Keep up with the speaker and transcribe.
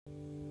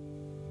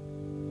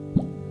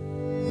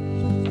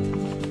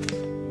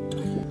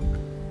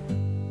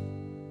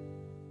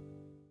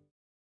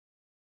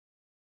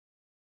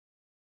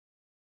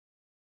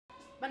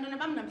Bantwana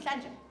bam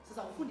namhlanje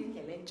sizawufunda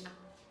indlela entsha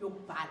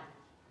yokubhala.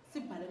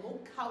 Sibhale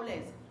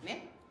ngokukhawuleza,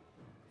 ne?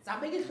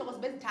 Zabeka izihloko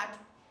zibe zithathu.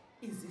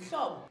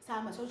 Izihlobo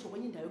sihamba sotsho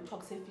kwenye indawo yokuthiwa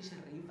kusefish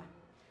river.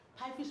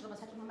 Phaa ifish river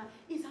sathi mama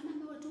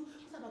izamama wethu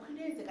kuzawubakho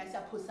into eyenzeka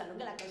siyaphosana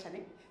ngelaa xesha,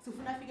 ne?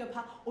 Sifuna afike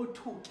phaa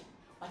othuke.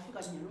 Wafika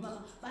kunye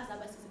nomama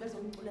bazaba sisi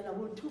bezomculela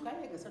wothuka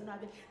ayeke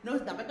sonwabe.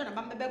 Nabantwana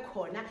bam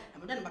bebekhona,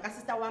 nabantwana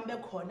bakasista wam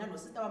bekhona,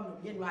 nosista wam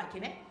nomyeni wakhe,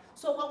 ne?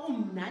 So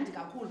kwakumnandi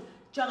kakhulu.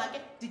 Jonga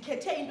ke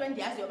ndikhethe into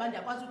endiyaziyo yoba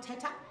ndiyakwazi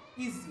uthetha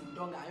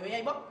izinto ngayo,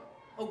 yayibo?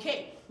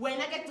 Okay,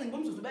 wena ke cinga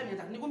umzuzu ube mnye,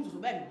 ndiza kunika umzuzu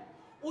ube mnye.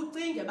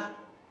 Ucinge ba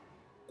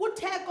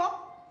kutheko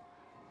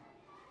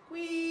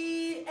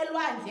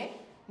elwandle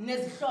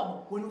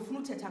nezihlobo wena ufuna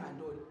uthetha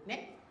ngantoni,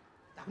 ne?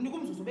 Ndakunika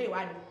umzuzu ube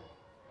yi-1.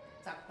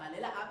 Ndiza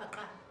kubhalela apha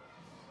qha.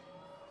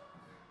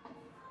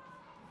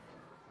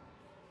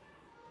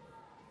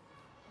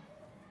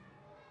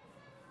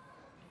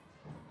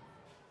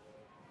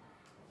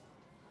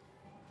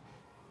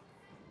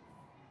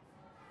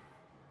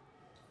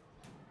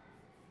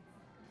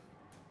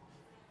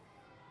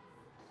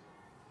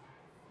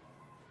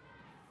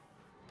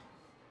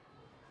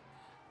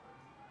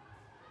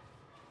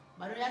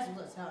 Balo yazi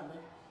uzothetha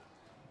ngantoni?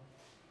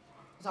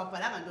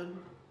 Uzawubhala ngantoni?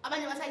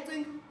 Abanye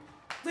basayicinga.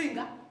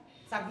 Cinga.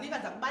 Zakunika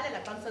zakubalela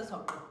xa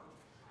usesizawugqiba.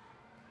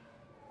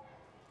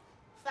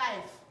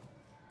 5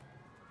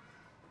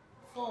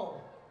 4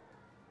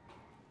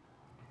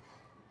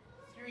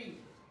 3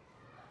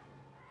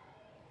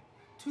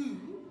 2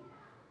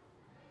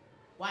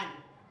 1.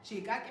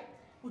 Jika ke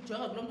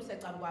ujonga kulo mntu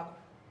usecam kwakho.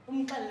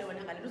 Umxelele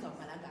wena ngale nto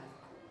uzawubhala ngayo.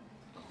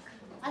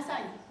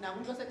 Asayi naku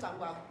umntu osecam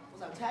kwakho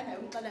uzawuthanda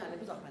umxelele ngale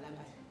nto uzawubhala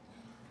ngayo.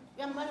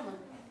 Uyambona ma?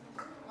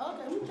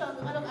 Okay,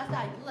 umjonge kaloku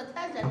asayi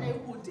uzathetha njani naye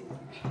kude.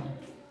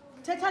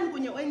 Thethani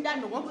kunye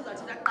oyintando ngoku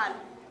uzawuthetha kuqala.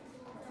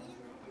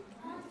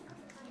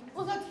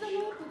 Uzawuthetha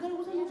nobhukela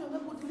usonijonge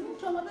kude,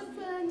 umjonge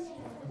abekufeni,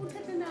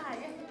 uthethe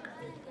naye.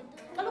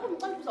 Kaloku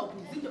umxelela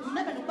uzawubhiza into,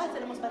 mna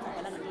bendikubalisele mos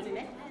bazawubhala ngantoni,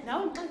 ne?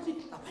 Nawe umxelela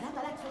uthi babhala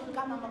ngalaa theko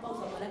likamama uba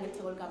uzawubhala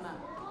ngetheko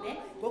likamama, ne?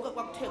 Ngoku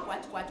kwakuthe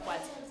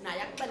kwathi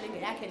naye akuxelele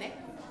ngeyakhe, ne?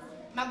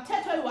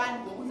 Makuthethwe yi-1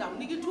 ngoku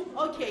uzawunika i-2.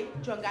 Okay,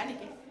 jongani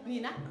ke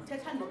nina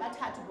thethani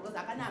nobathathu because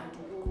akanamntu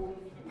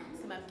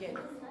simamkele.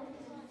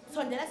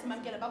 Sondela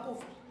simamkele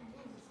bakufa.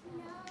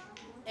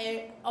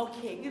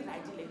 Okay,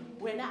 irayithi le.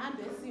 Wena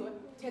ambesiwe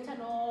thetha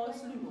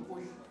nosilungu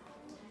kuhle.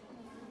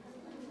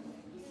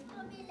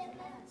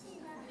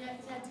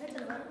 Siyathetha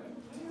lo.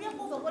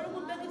 Uyakuva kona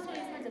umuntu bekiswe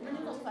isandla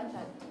manje uzofana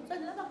njani?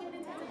 Sondela bakuyena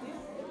ithethe nje.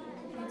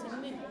 Ngithini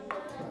mina?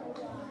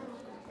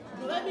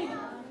 Nobabili.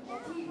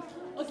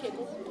 Okay,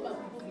 kuba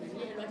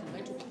ngiyelwa nje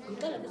manje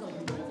ngicela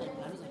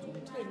bezawubhala uzathi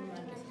utheni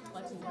manje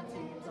wathi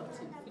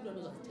uzawuthi into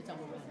ozazithetha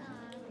ngolwana.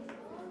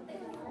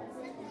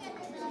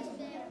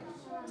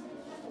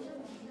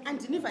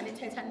 Andiniva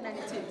nithetha nina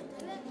nithini?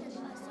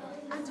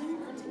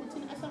 Andiniva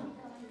uthini asam?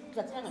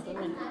 Uzathetha ngantoni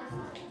wena?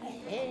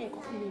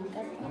 Kwakunini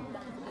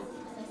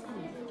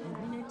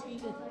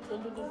nginethile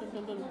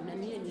tonto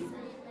naniye nini.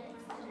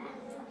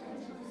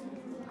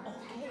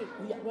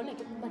 Uyabona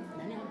ke ukuba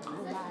nani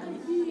angcobani.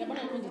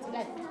 Uyabona into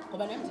endithethayo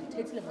ngoba nami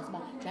ndithethile ngoba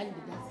njalo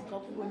ndingasika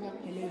kulonyaka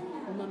kupheleyo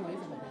umama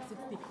wayezaba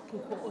na-60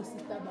 kukho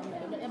oosista bam.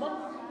 Yabo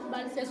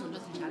balisezonto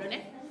ezinjalo, ne?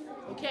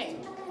 Okay.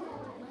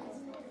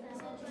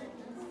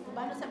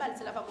 Ubani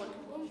osebalisele apha kona?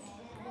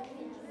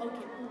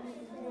 Okay.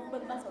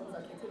 Basa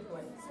uzakhetha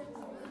wena.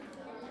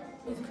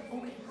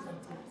 Okay.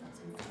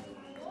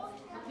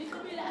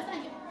 Niqhubile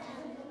asange.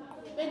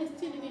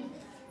 Benisithini nini?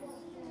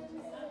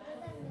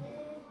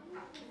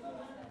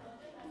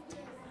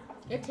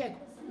 Etheko,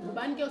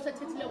 ngubani ke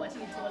usethethile wathi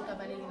itheko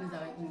likabalelini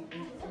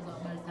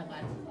uzawubalisa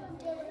ngalo?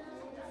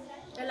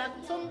 Ela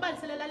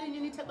sombalisele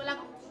lalini itheko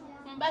lakho?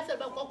 Umbalisele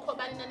uba kokho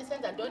bani nani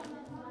senza ntoni?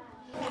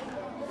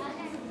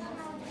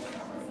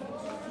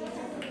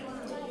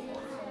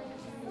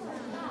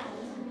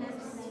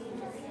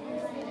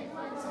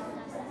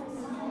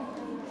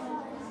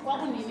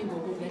 Kwakunini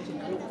ngoku nje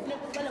kaloku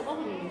kufuneka uxele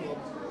kwakunini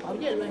ngoku.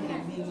 Awuyelwa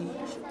ngemini.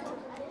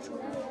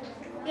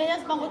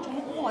 Uyayazi uba ngoJuni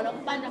ukungona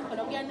kubanda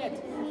khona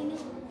kuyanetha.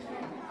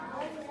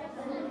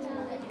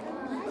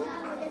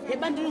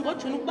 Ebantwini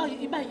ngoJuni ukuba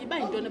iba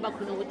yintoni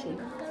ebakhona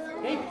ngoJuni?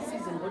 Ngeyiphi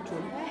isizini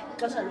ngoJuni?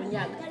 Ixesha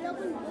lonyaka.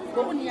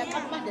 Ngoku niya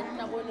xa kubanda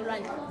nakoni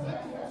elwandle.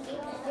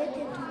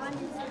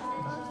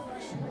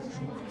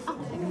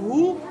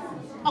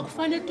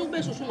 Akufanele tu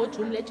ube shushu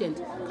ngoJuni legend.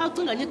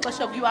 Khawucinga nje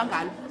ixesha kuyiwa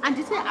ngalo.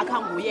 Andithi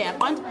akhanguye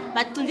yaqonda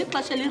bacinga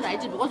ixesha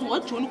elirayithi because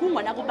ngoJuni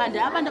kungona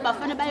kubanda abantu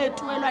abafane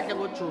bayethu elwandle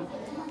ngoJuni.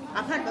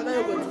 Aphandle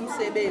bayokwenza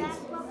umsebenzi.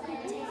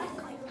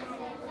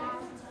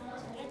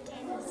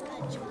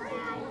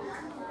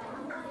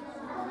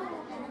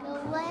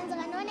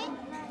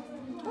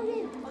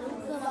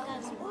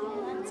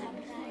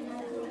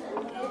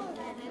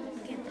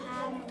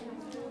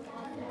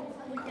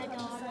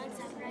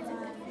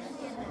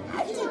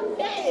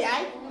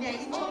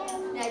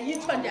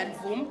 Yitho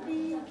ndiyanivuma.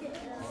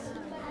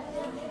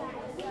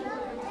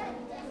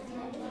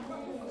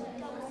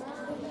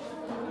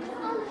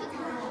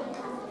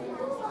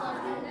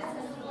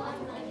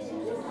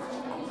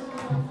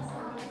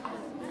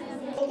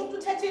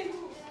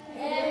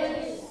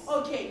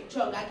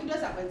 jonga ke into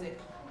eza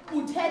kwenzeka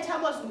uthetha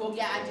mos ngoku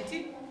ya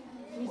andithi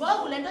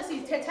ngoku le nto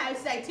siyithethayo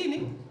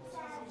siyayithini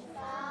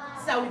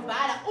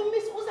sawubhala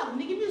umisi uza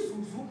kunika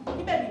imizuzu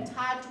ibe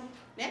mithathu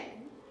ne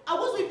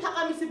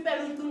awuzuyiphakamisa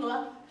impela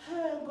ucinga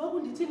ngoku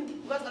ndithini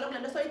because kaloku le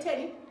nto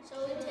soyitheni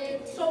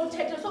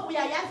so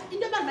uyayazi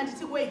into abantu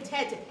mandithi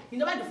kuyithethe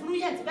into abantu ndifuna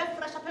uyenze ibe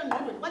fresh apha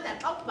engqondweni kodwa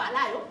xa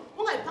ubhalayo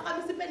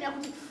ungayiphakamisa impeni yakho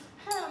uthi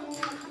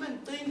khama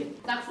ndicinge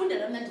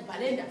ndakufundela mna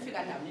ndibhale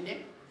ndafika ndawoni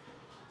ne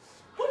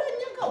kulo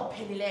nyaka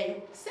uphelileyo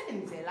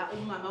senzela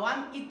umama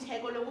wam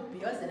itheko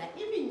lokubhiyozela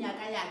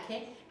iminyaka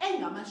yakhe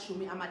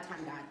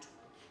engama-60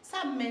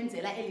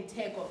 samenzela eli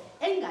theko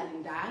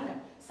engalindanga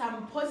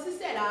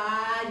samphosisela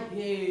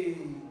ye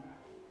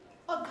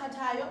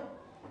oqhathayo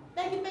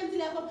beka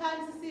ipensile yakho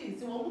phantsi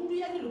sisi wonke umntu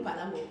uyekile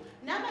ubhala ngoku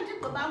nama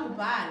ndigqibanga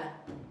ubhala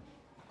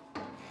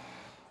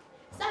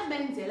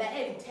samenzela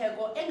eli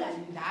theko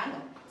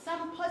engalindanga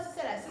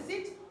samphosisela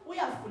sisithi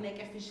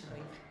uyafuneka efish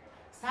river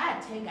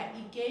sathenga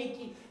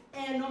ikeyiki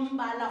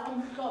enombala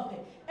omhlophe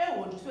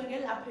ehonjiswe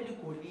ngelaphu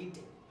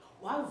eligolide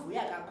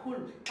wavuya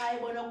kakhulu xa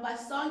ebona ukuba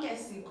sonke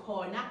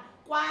sikhona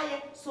kwaye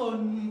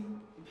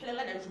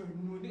iphelela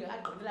ndayishonuni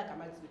ngakagqibela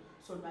gamanzi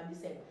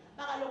sonwabisela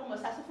bakaloku mo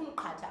sasifuna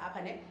uqhatha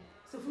apha ne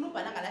sifuna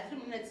ubhala ngala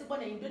 3 minutes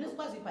sibone yintoni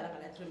esikwazi uyibhala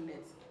ngala 3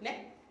 minutes ne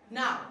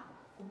now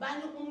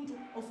ubani umntu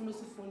ofuna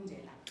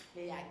usifundela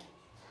le yakhe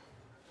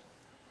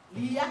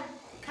liya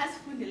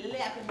khasifundele le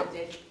yakhe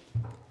mbodlela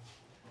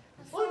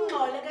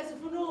ungxole ke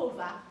sifuna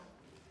uva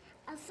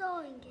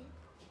Asonge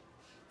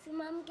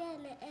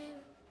simamkele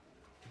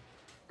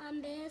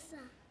ambesa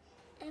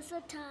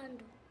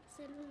esothando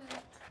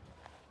selunathi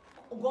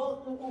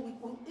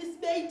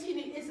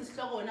isibeyithini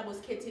esisihloko nabo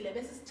sikhethile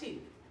bese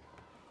sithini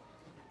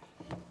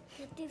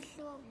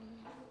Izihlobo.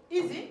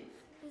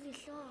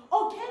 Izihlobo.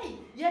 Okay,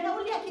 yena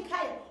uliyakhe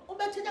ikhaya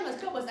ubethetha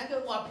ngesihlobo zakhe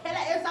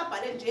waphela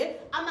esabhale nje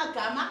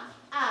amagama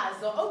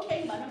azo. Okay,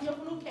 ngibani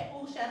uyofuna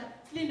ushare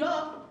Lindo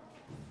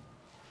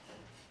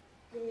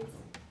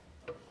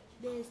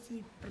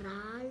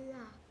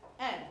besibhala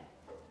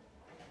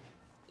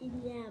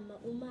inyama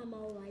umama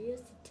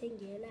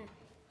wayesithengela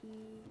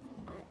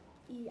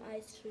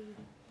i-ice cream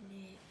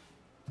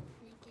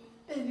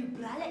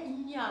Belibhala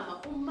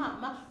inyama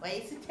umama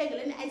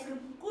wayesithengela ne-ice cream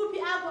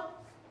kuphi apho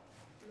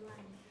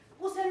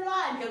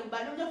kuselwandle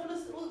ngubani umuntu ofuna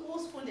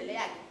usifundele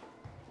yakhe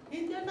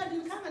into emandi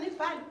nikhanga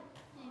nibhale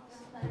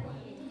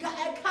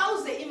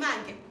khawuze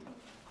imange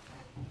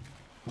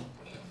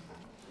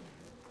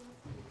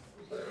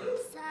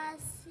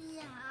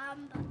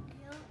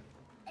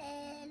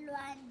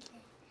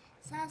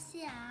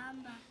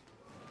sasihamba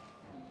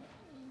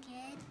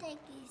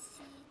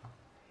ngetekisi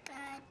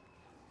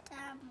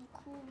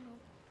katamkhulu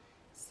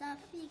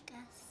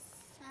safika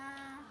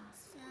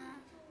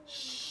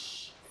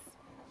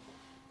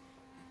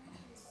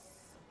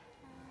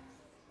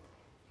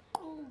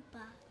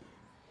quba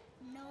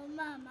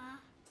nomama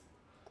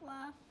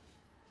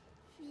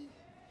kwafi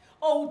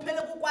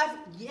uphele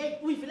kukwafi ye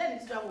uyivile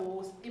nesizwa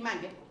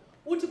imange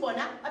uthi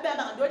bona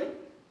abehamba ngantoni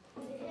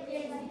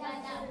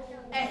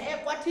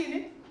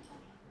kwathini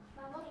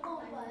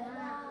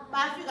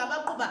bafika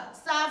baquba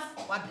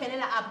saf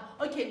waphelela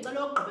apho okay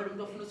ngicela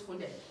ukugqibela umuntu ofuna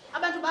usifundela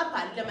abantu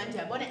babhalile manje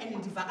yabona and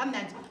ndiva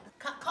kamnandi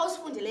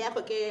khawusifundele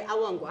yakho ke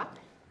awongwa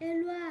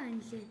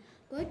elwandle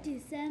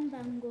ngoDisemba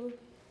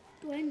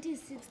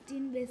ngo-2016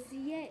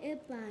 besiye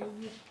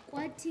eBhayi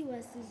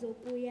kwathiwa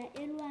sizokuya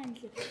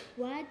elwandle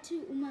wathi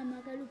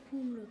umama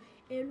kaLuphumlo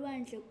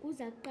elwandle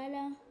kuza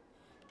kuqala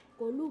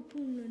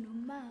ngoluphumlo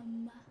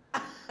nomama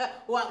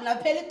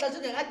laphela ixesha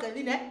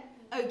ungekagqibi ne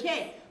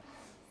okay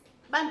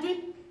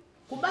bantwini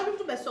kubani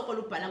umuntu besokola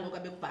ubhala ngoku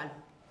abekubhala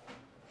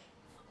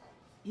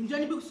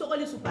yintoni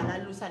bikusokolisa ubhala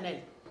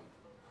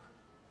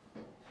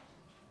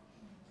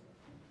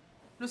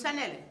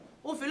Lusanele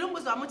uvile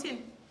umbuzo wami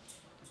uthini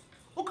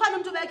ukhona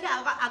umuntu bekhe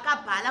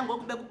akabhala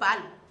ngoku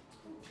bekubhala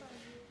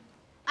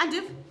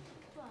andivi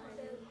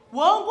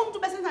wonke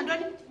umuntu besenza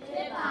ntoni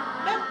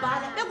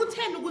bebhala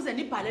bekutheni ukuze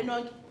nibhale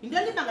nonke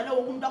yintoni ibangela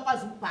wonke umuntu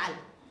akwazi ukubhala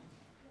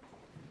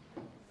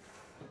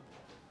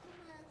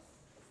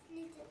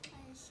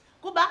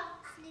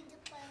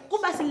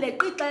kuba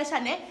sileqa ixesha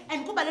ne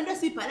and kuba lento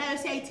siyibhalayo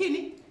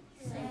siyayithini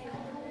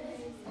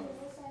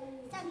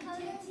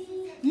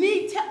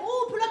nithe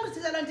uphi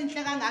lwakuthetha loo nto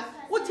intle kangaka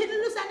uthini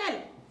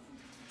Lusanele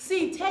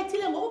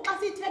siyithethile ngoku xa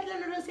siyithethile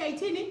loo nto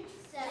siyayithini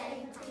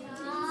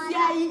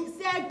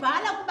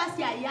siyayibhala kuba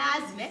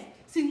siyayazi ne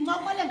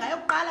sincokole ngayo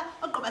kuqala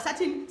ogqiba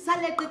sathini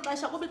saleqa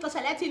ixesha kuba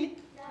ixesha liyathini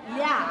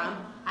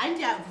liyahamba hayi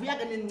ndiyavuya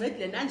ke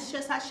nindincedile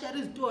sashare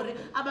izitori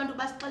abantu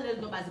basixelele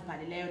into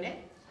bazibhalileyo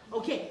ne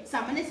okay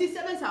samane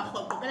siyisebenzisa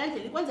rhoqo ke la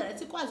ndlela ikwenzela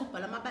sikwazi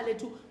ukubhala amabala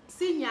ethu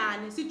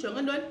sinyane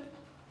sijonge ntoni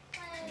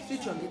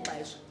sijonge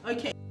ixesha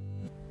okay